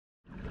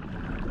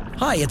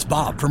Hi, it's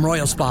Bob from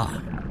Royal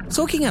Spa.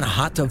 Soaking in a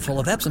hot tub full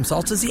of Epsom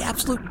salts is the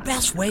absolute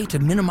best way to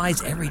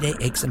minimize everyday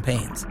aches and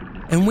pains.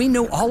 And we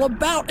know all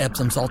about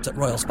Epsom salts at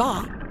Royal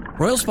Spa.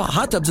 Royal Spa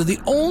hot tubs are the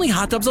only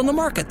hot tubs on the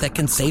market that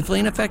can safely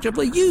and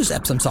effectively use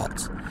Epsom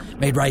salts.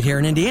 Made right here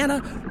in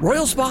Indiana,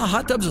 Royal Spa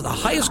hot tubs are the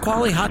highest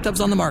quality hot tubs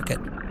on the market.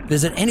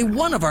 Visit any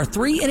one of our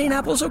 3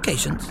 Indianapolis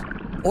locations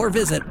or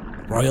visit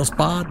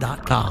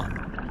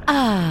royalspa.com.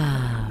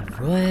 Ah,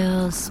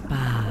 Royal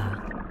Spa.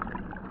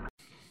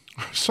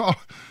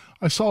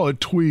 I saw a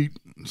tweet,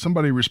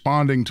 somebody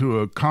responding to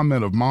a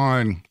comment of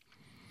mine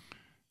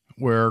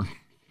where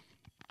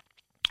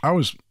I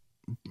was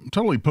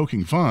totally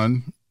poking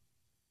fun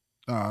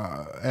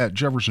at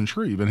Jefferson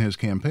Shreve and his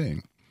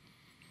campaign.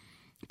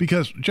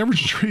 Because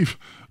Jefferson Shreve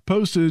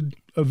posted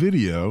a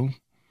video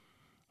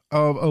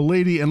of a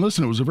lady, and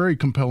listen, it was a very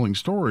compelling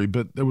story,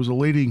 but there was a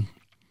lady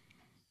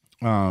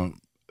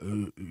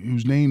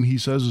whose name he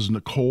says is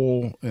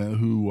Nicole,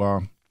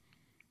 who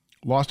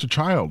lost a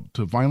child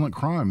to violent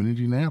crime in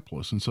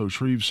Indianapolis. And so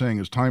Shreve's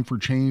saying it's time for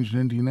change in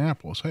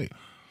Indianapolis. Hey,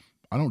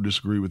 I don't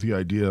disagree with the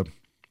idea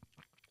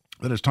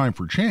that it's time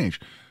for change.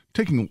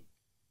 Taking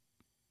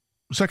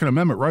Second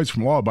Amendment rights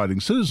from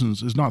law-abiding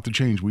citizens is not the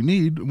change we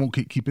need. It won't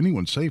keep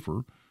anyone safer.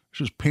 It's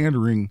just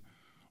pandering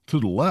to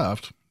the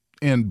left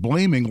and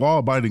blaming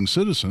law-abiding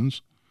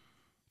citizens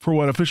for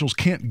what officials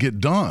can't get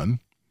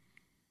done.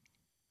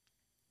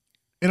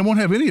 And it won't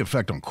have any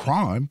effect on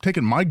crime.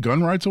 Taking my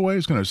gun rights away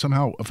is going to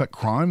somehow affect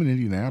crime in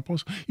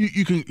Indianapolis.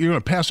 You're going to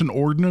pass an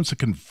ordinance that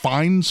can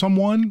fine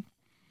someone.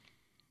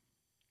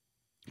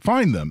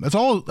 Fine them. That's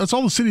all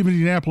the city of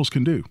Indianapolis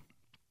can do.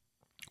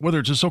 Whether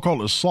it's a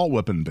so-called assault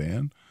weapon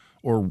ban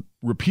or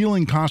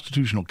repealing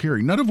constitutional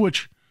carry, none of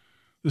which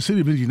the city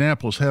of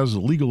Indianapolis has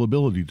the legal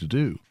ability to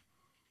do.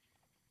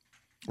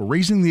 Or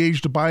raising the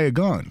age to buy a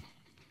gun.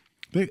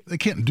 They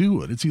can't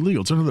do it. It's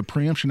illegal. It's under the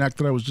Preemption Act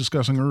that I was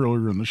discussing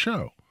earlier in the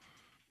show.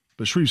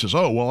 But Shreve says,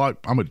 oh, well,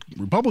 I'm a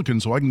Republican,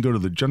 so I can go to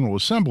the General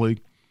Assembly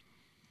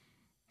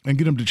and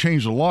get them to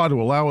change the law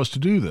to allow us to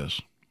do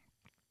this.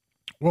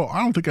 Well, I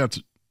don't think that's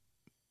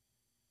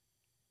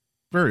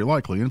very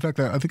likely. In fact,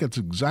 I think that's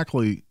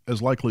exactly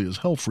as likely as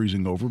hell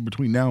freezing over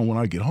between now and when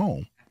I get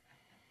home.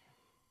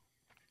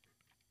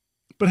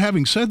 But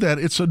having said that,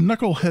 it's a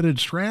knuckleheaded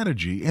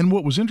strategy. And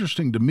what was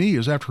interesting to me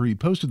is after he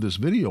posted this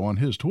video on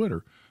his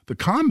Twitter, the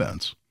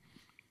comments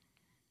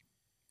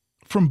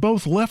from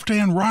both left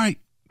and right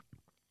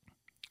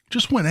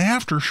just went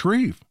after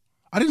Shreve.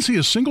 I didn't see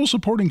a single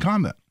supporting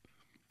comment.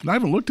 And I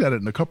haven't looked at it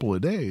in a couple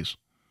of days.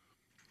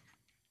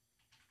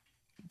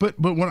 But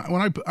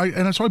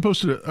so I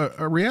posted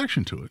a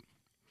reaction to it.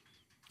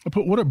 I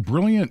put, what a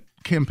brilliant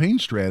campaign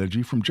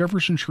strategy from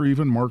Jefferson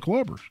Shreve and Mark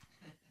Lubbers.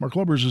 Mark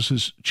Lubbers is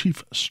his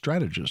chief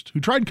strategist, who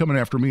tried coming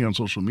after me on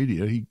social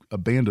media. He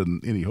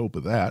abandoned any hope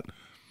of that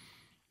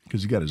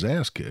because he got his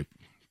ass kicked.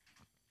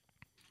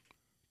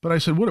 But I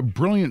said, what a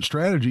brilliant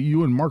strategy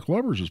you and Mark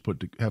Lubbers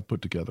have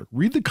put together.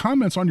 Read the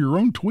comments on your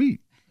own tweet.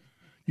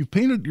 You've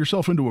painted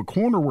yourself into a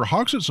corner where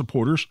Hogsett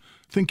supporters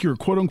think you're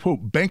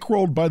quote-unquote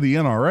bankrolled by the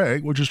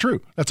NRA, which is true.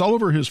 That's all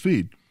over his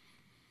feed.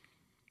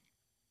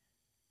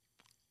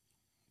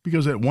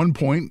 Because at one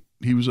point,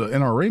 he was an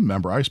NRA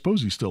member. I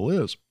suppose he still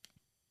is.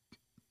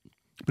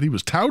 But he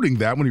was touting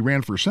that when he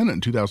ran for Senate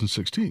in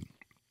 2016.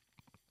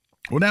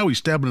 Well, now he's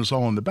stabbing us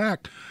all in the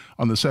back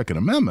on the Second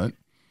Amendment.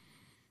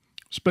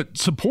 But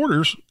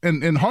supporters,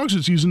 and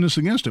Hogsett's using this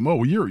against him. Oh,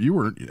 well, you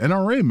were an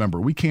NRA member.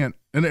 We can't,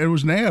 and it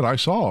was an ad I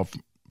saw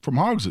from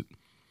Hogsett.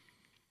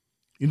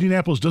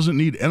 Indianapolis doesn't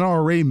need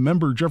NRA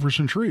member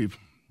Jefferson Shreve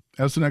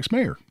as the next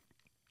mayor.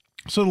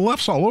 So the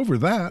left's all over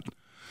that.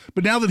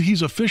 But now that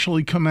he's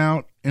officially come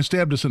out and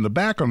stabbed us in the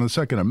back on the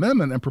Second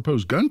Amendment and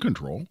proposed gun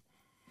control,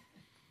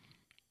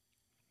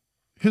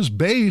 his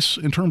base,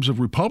 in terms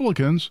of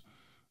Republicans,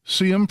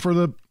 see him for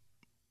the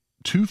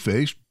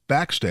two-faced,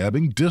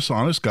 backstabbing,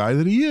 dishonest guy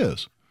that he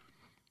is.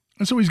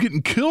 And so he's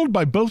getting killed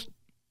by both,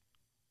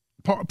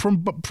 from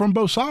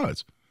both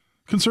sides.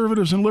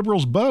 Conservatives and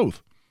liberals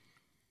both.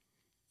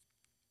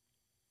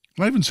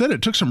 I even said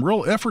it took some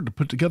real effort to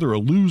put together a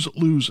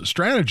lose-lose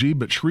strategy,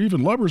 but Shreve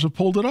and Lubbers have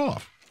pulled it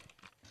off.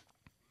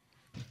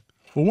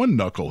 Well, one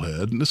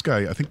knucklehead, and this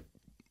guy, I think,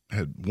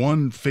 had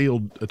one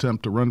failed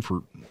attempt to run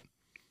for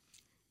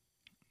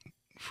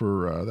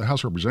the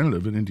House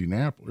Representative in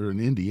Indianapolis or in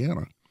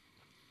Indiana.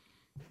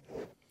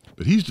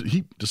 But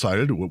he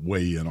decided to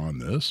weigh in on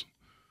this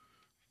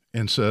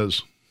and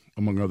says,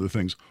 among other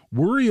things,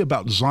 worry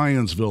about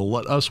Zionsville,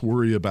 let us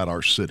worry about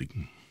our city.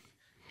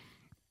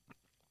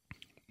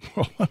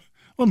 Well,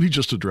 let me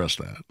just address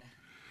that.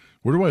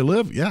 Where do I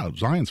live? Yeah,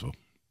 Zionsville.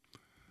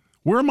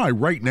 Where am I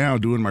right now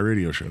doing my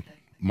radio show?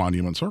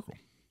 Monument Circle.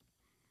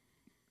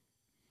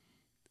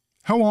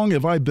 How long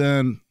have I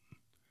been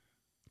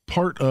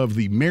part of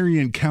the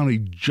Marion County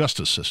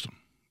justice system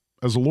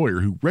as a lawyer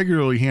who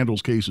regularly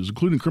handles cases,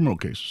 including criminal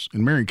cases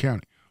in Marion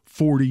County?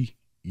 40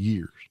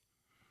 years.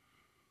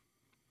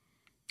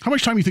 How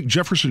much time do you think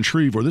Jefferson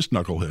Shreve or this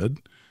knucklehead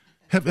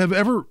have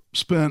ever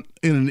spent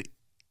in an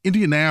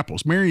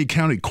Indianapolis, Marion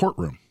County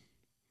courtroom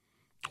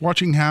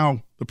watching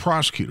how the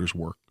prosecutors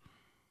work,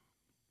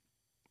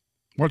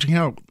 watching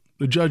how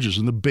the judges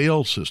and the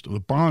bail system, the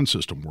bond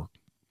system work.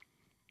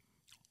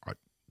 I'd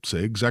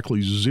say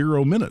exactly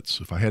 0 minutes.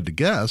 If I had to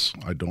guess,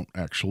 I don't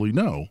actually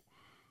know.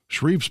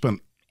 Shreve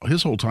spent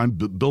his whole time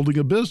building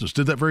a business,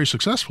 did that very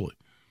successfully.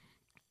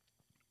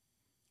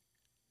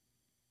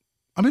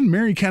 I'm in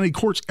Marion County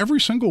courts every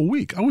single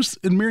week. I was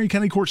in Marion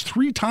County courts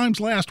 3 times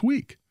last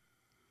week.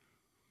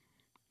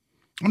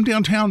 I'm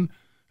downtown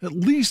at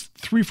least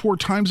 3-4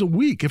 times a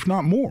week, if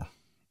not more,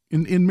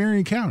 in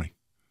Marion County.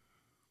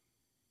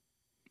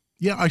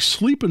 Yeah, I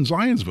sleep in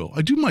Zionsville.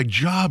 I do my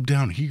job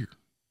down here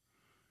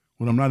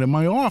when I'm not in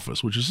my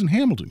office, which is in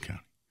Hamilton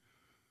County.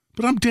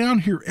 But I'm down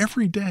here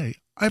every day.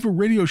 I have a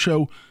radio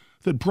show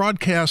that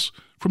broadcasts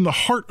from the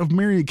heart of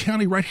Marion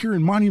County right here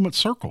in Monument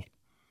Circle.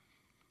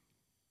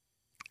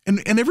 And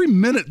every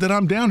minute that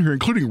I'm down here,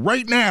 including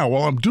right now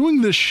while I'm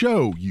doing this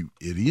show, you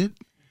idiot,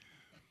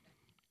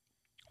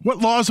 what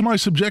laws am I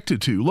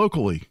subjected to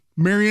locally?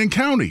 Marion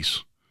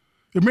County's.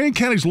 If Marion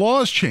County's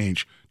laws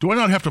change, do I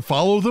not have to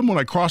follow them when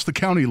I cross the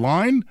county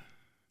line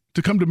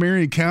to come to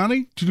Marion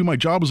County, to do my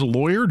job as a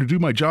lawyer, to do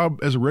my job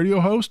as a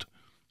radio host?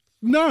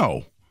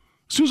 No.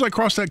 As soon as I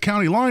cross that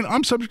county line,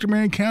 I'm subject to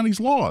Marion County's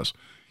laws.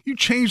 You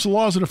change the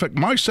laws that affect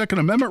my Second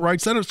Amendment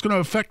rights, then it's going to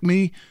affect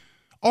me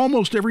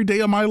almost every day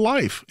of my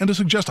life. And to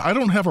suggest I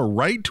don't have a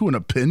right to an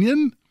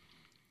opinion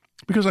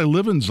because I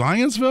live in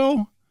Zionsville?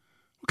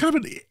 What kind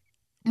of an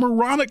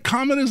moronic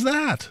comment is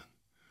that?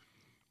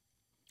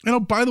 And oh,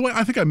 by the way,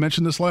 I think I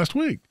mentioned this last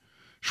week.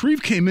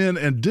 Shreve came in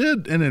and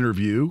did an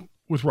interview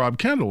with Rob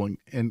Kendall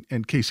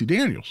and Casey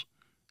Daniels.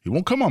 He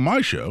won't come on my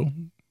show.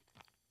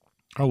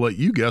 I'll let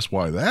you guess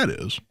why that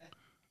is.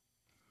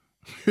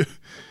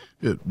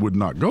 It would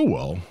not go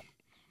well.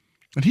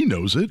 And he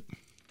knows it.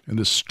 And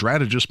this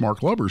strategist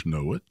Mark Lubbers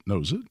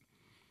knows it.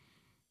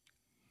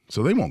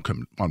 So they won't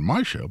come on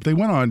my show. But they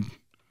went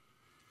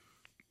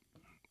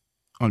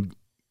on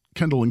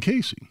Kendall and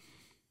Casey.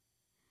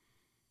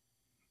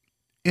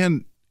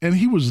 And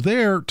he was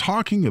there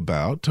talking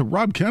about, to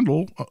Rob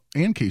Kendall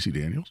and Casey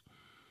Daniels,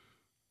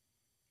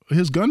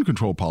 his gun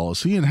control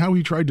policy and how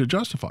he tried to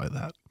justify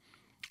that.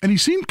 And he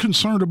seemed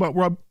concerned about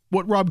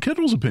what Rob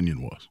Kendall's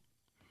opinion was.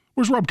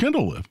 Where's Rob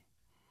Kendall live?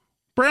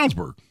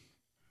 Brownsburg,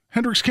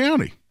 Hendricks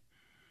County.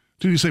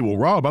 Did he say, well,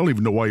 Rob, I don't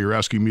even know why you're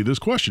asking me this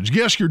question.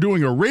 Yes, you're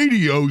doing a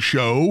radio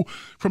show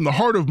from the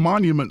heart of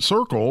Monument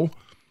Circle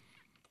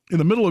in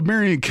the middle of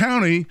Marion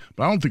County,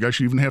 but I don't think I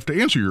should even have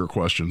to answer your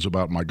questions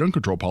about my gun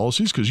control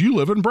policies because you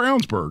live in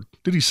Brownsburg.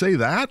 Did he say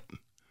that?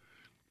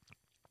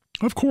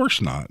 Of course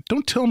not.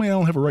 Don't tell me I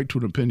don't have a right to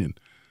an opinion.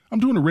 I'm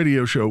doing a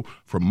radio show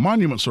from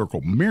Monument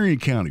Circle, Marion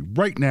County,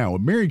 right now.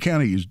 And Marion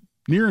County is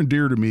near and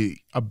dear to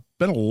me. I've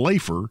been a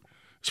lifer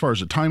as far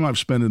as the time I've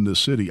spent in this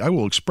city. I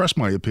will express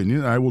my opinion,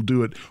 and I will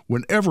do it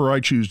whenever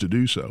I choose to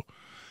do so.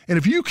 And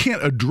if you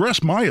can't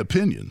address my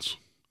opinions,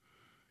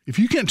 if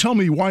you can't tell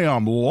me why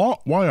I'm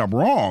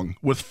wrong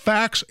with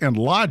facts and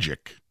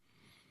logic,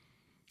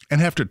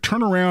 and have to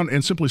turn around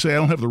and simply say I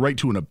don't have the right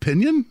to an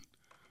opinion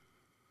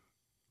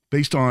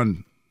based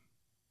on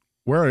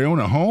where I own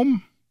a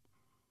home,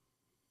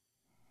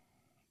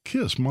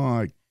 kiss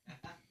my...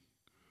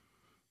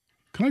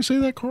 Can I say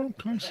that, Carl?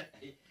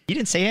 You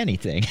didn't say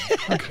anything.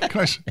 I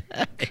can say...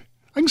 I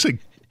can say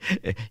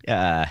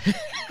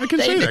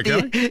that,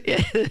 can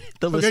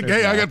I?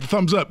 Okay, I got the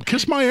thumbs up.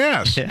 Kiss my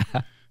ass. Yeah.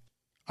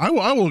 I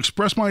will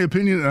express my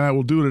opinion, and I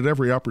will do it at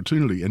every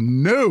opportunity.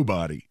 And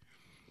nobody,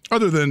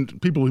 other than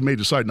people who may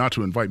decide not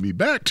to invite me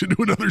back to do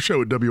another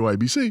show at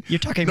WIBC. You're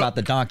talking about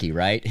the donkey,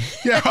 right?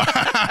 Yeah.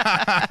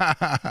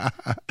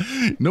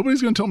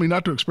 Nobody's going to tell me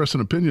not to express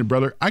an opinion,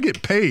 brother. I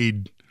get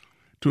paid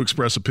to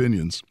express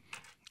opinions,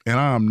 and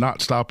I'm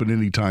not stopping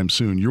anytime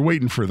soon. You're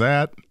waiting for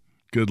that?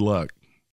 Good luck.